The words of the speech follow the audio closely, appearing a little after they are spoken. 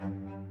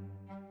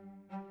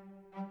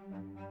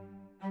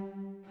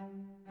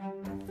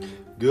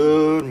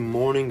Good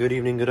morning, good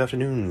evening, good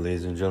afternoon,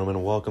 ladies and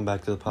gentlemen. Welcome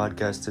back to the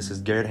podcast. This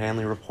is Garrett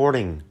Hanley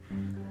reporting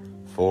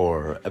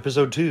for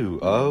episode 2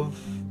 of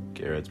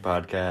Garrett's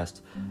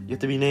podcast. Yet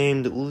to be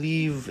named.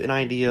 Leave an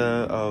idea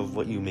of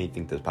what you may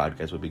think this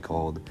podcast would be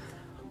called.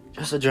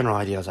 Just the general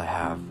ideas I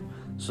have.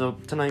 So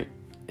tonight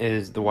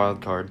is the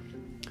Wildcard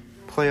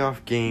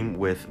playoff game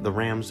with the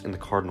Rams and the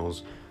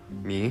Cardinals.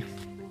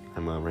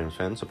 I'm a Rams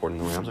fan, supporting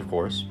the Rams, of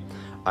course.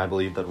 I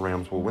believe that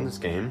Rams will win this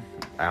game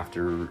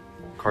after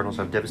Cardinals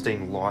have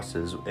devastating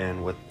losses,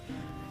 and with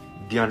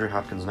DeAndre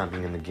Hopkins not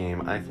being in the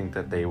game, I think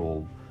that they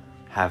will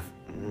have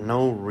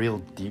no real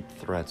deep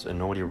threats and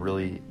nobody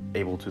really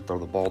able to throw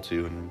the ball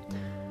to, and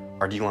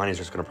our D-line is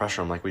just going to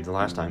pressure them like we did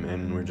last time,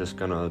 and we're just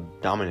going to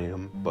dominate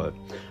them. But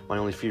my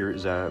only fear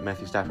is that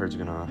Matthew Stafford's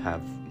going to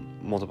have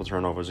multiple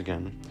turnovers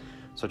again,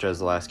 such as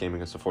the last game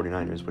against the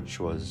 49ers, which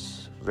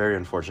was very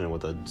unfortunate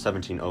with a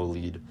 17-0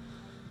 lead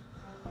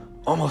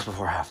almost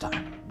before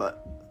halftime.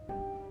 But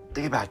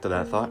to get back to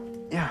that thought,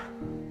 yeah,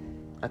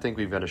 I think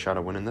we've got a shot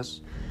at winning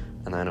this.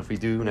 And then if we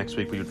do, next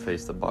week we would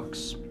face the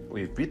Bucs.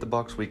 We've beat the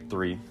Bucs week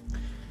 3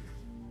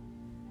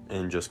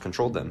 and just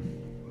controlled them.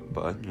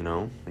 But,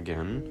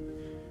 again,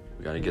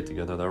 we got to get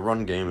together that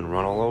run game and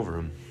run all over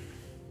them.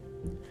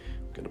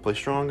 Got to play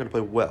strong, got to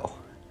play well.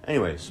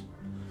 Anyways,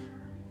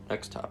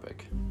 next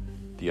topic.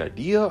 The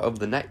idea of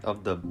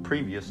the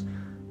previous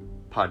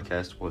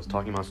podcast was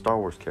talking about Star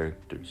Wars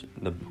characters.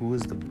 Who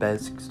is the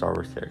best Star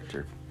Wars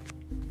character?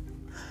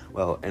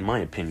 Well, in my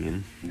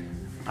opinion,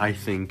 I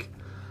think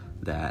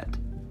that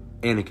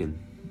Anakin,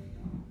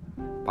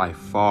 by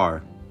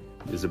far,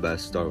 is the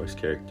best Star Wars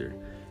character.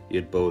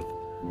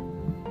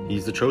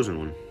 He's the chosen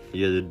one.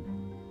 He had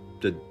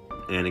the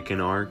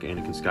Anakin arc,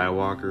 Anakin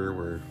Skywalker,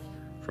 where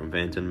from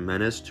Phantom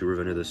Menace to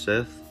Revenge of the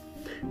Sith,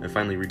 and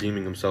finally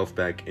redeeming himself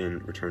back in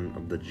Return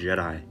of the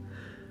Jedi.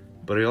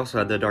 But he also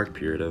had the dark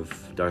period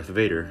of Darth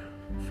Vader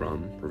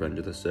from Revenge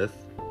of the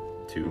Sith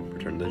to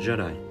Return of the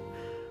Jedi,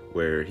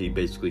 where he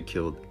basically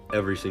killed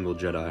every single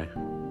Jedi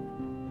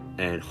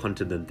and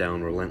hunted them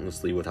down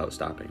relentlessly without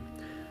stopping.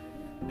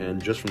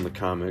 And just from the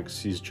comics,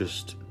 he's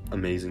just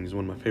amazing. He's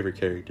one of my favorite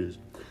characters.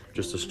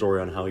 Just a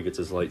story on how he gets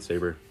his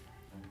lightsaber,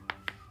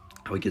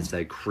 how he gets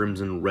that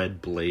crimson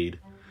red blade,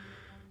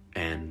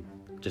 and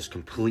just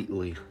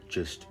completely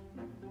just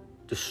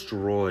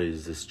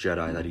destroys this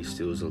Jedi that he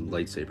steals a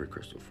lightsaber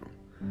crystal from.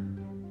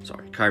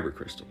 Kyber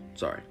crystal.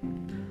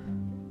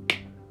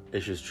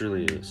 It's just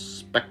truly a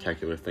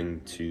spectacular thing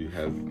to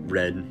have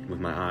read with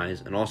my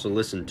eyes and also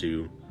listened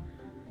to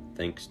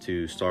thanks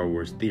to Star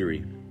Wars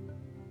Theory.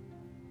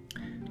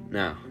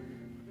 Now,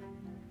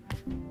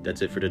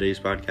 that's it for today's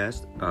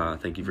podcast.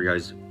 Thank you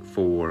guys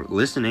for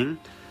listening.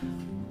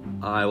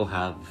 I will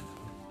have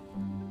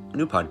a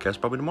new podcast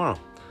probably tomorrow.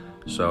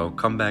 So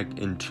come back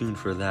in tune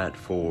for that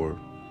for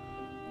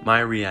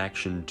my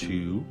reaction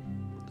to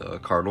the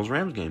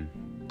Cardinals-Rams game.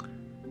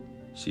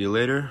 See you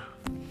later.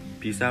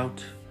 Peace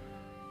out.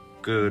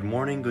 Good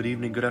morning, good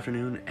evening, good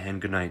afternoon,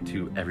 and good night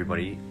to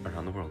everybody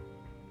around the world.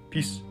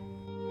 Peace.